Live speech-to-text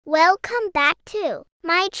Welcome back to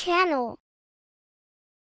my channel.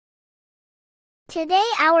 Today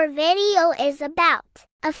our video is about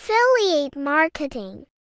affiliate marketing.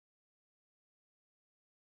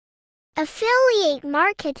 Affiliate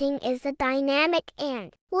marketing is a dynamic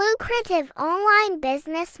and lucrative online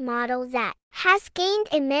business model that has gained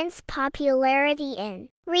immense popularity in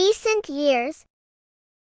recent years.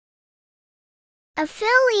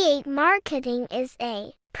 Affiliate marketing is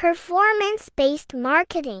a performance-based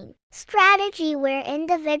marketing strategy where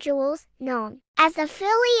individuals known as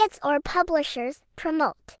affiliates or publishers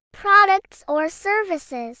promote products or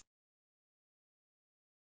services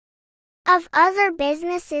of other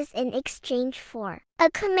businesses in exchange for a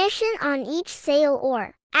commission on each sale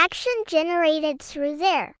or action generated through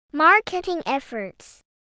their marketing efforts.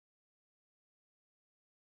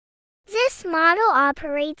 This model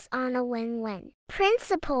operates on a win-win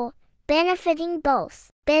principle, benefiting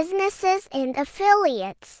both businesses and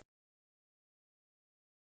affiliates.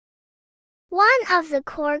 One of the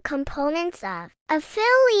core components of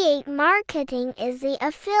affiliate marketing is the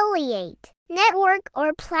affiliate network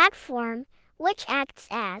or platform, which acts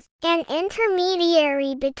as an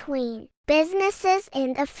intermediary between businesses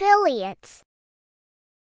and affiliates.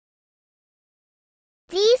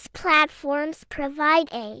 These platforms provide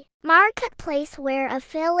a marketplace where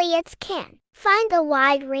affiliates can find a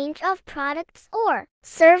wide range of products or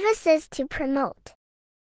services to promote.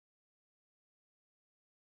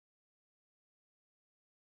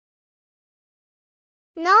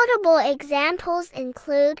 Notable examples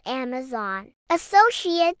include Amazon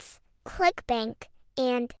Associates, ClickBank,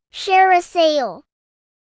 and ShareASale.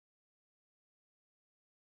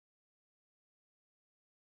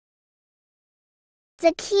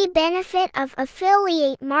 The key benefit of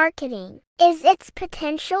affiliate marketing is its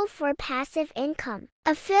potential for passive income.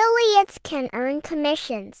 Affiliates can earn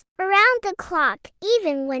commissions around the clock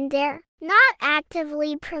even when they're not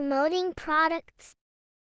actively promoting products.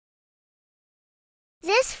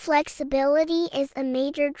 This flexibility is a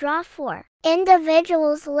major draw for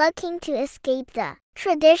individuals looking to escape the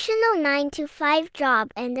traditional 9-to-5 job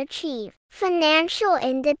and achieve financial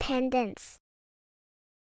independence.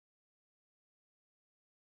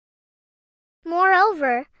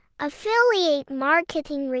 Moreover, affiliate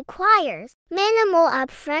marketing requires minimal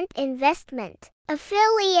upfront investment.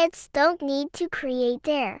 Affiliates don't need to create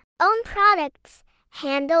their own products,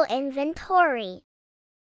 handle inventory,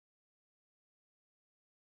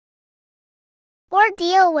 or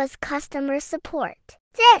deal with customer support.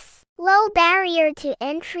 This low barrier to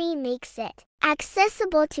entry makes it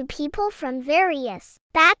accessible to people from various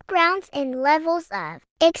backgrounds and levels of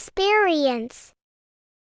experience.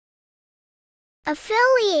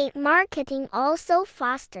 Affiliate marketing also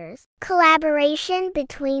fosters collaboration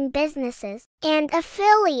between businesses and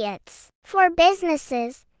affiliates. For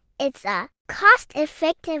businesses, it's a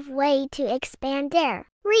cost-effective way to expand their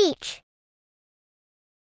reach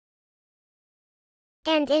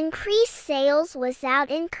and increase sales without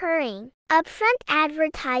incurring upfront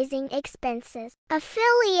advertising expenses.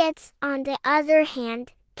 Affiliates, on the other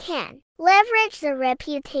hand, can leverage the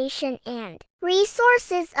reputation and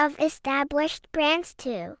resources of established brands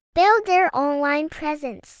to build their online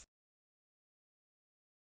presence.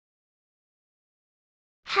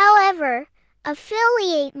 However,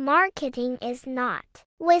 affiliate marketing is not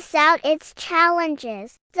without its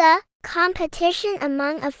challenges. The competition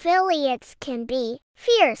among affiliates can be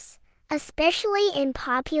fierce, especially in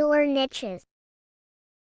popular niches.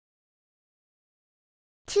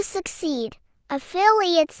 To succeed,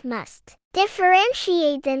 affiliates must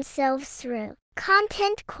differentiate themselves through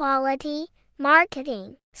content quality,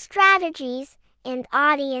 marketing strategies, and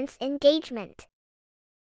audience engagement.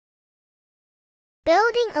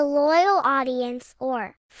 Building a loyal audience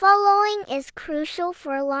or following is crucial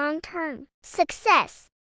for long-term success.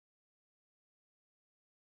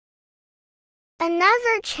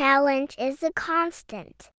 Another challenge is the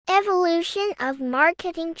constant evolution of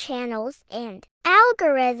marketing channels and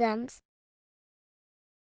algorithms.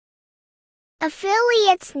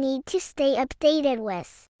 Affiliates need to stay updated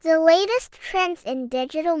with the latest trends in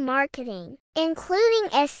digital marketing, including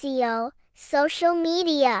SEO, social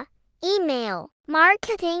media, email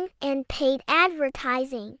marketing, and paid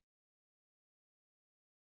advertising.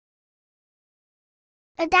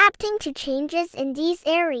 Adapting to changes in these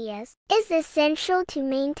areas is essential to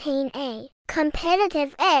maintain a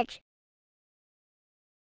competitive edge.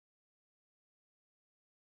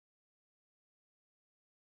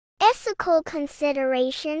 Ethical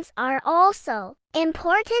considerations are also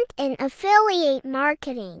important in affiliate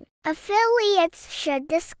marketing. Affiliates should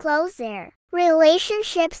disclose their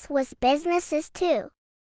relationships with businesses too.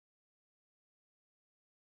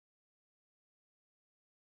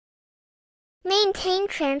 maintain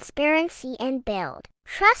transparency and build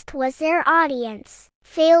trust with their audience.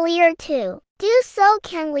 Failure to do so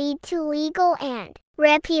can lead to legal and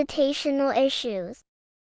reputational issues.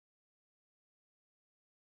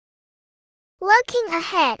 Looking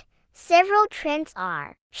ahead, several trends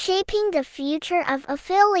are shaping the future of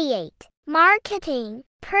affiliate marketing.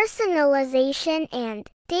 Personalization and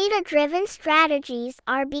data-driven strategies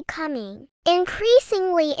are becoming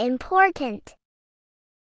increasingly important.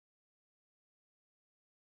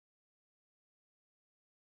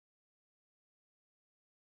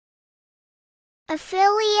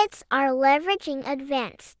 Affiliates are leveraging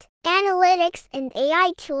advanced analytics and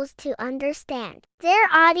AI tools to understand their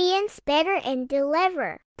audience better and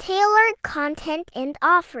deliver tailored content and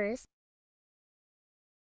offers.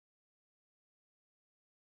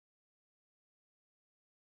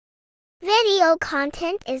 Video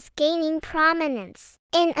content is gaining prominence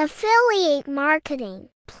in affiliate marketing.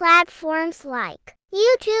 Platforms like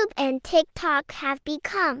YouTube and TikTok have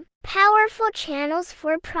become powerful channels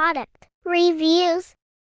for product reviews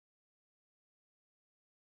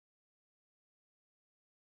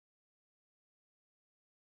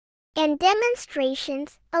and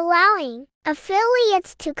demonstrations, allowing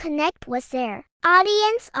affiliates to connect with their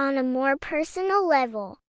audience on a more personal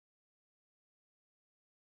level.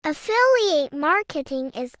 Affiliate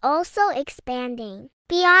marketing is also expanding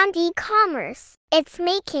beyond e-commerce. It's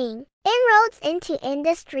making inroads into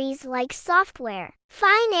industries like software,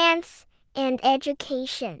 finance, and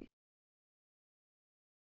education,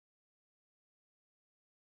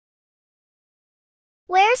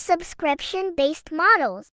 where subscription-based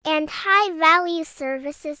models and high-value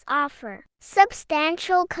services offer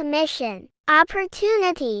substantial commission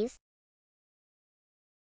opportunities.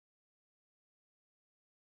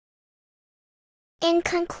 In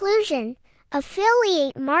conclusion,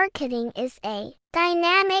 affiliate marketing is a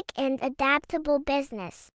dynamic and adaptable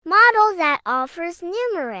business model that offers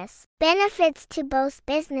numerous benefits to both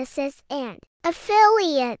businesses and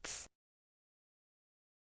affiliates.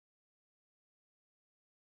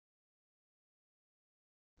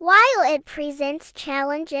 While it presents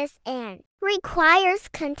challenges and requires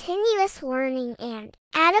continuous learning and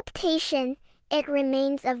adaptation, it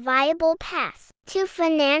remains a viable path to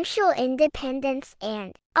financial independence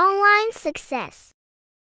and online success.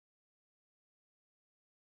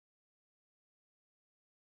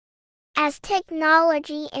 As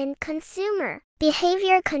technology and consumer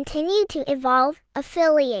behavior continue to evolve,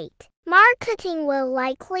 affiliate marketing will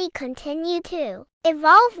likely continue to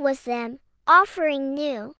evolve with them, offering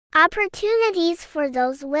new opportunities for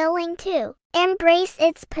those willing to embrace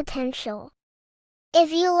its potential.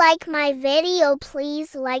 If you like my video,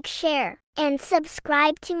 please like, share, and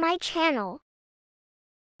subscribe to my channel.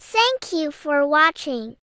 Thank you for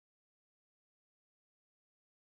watching.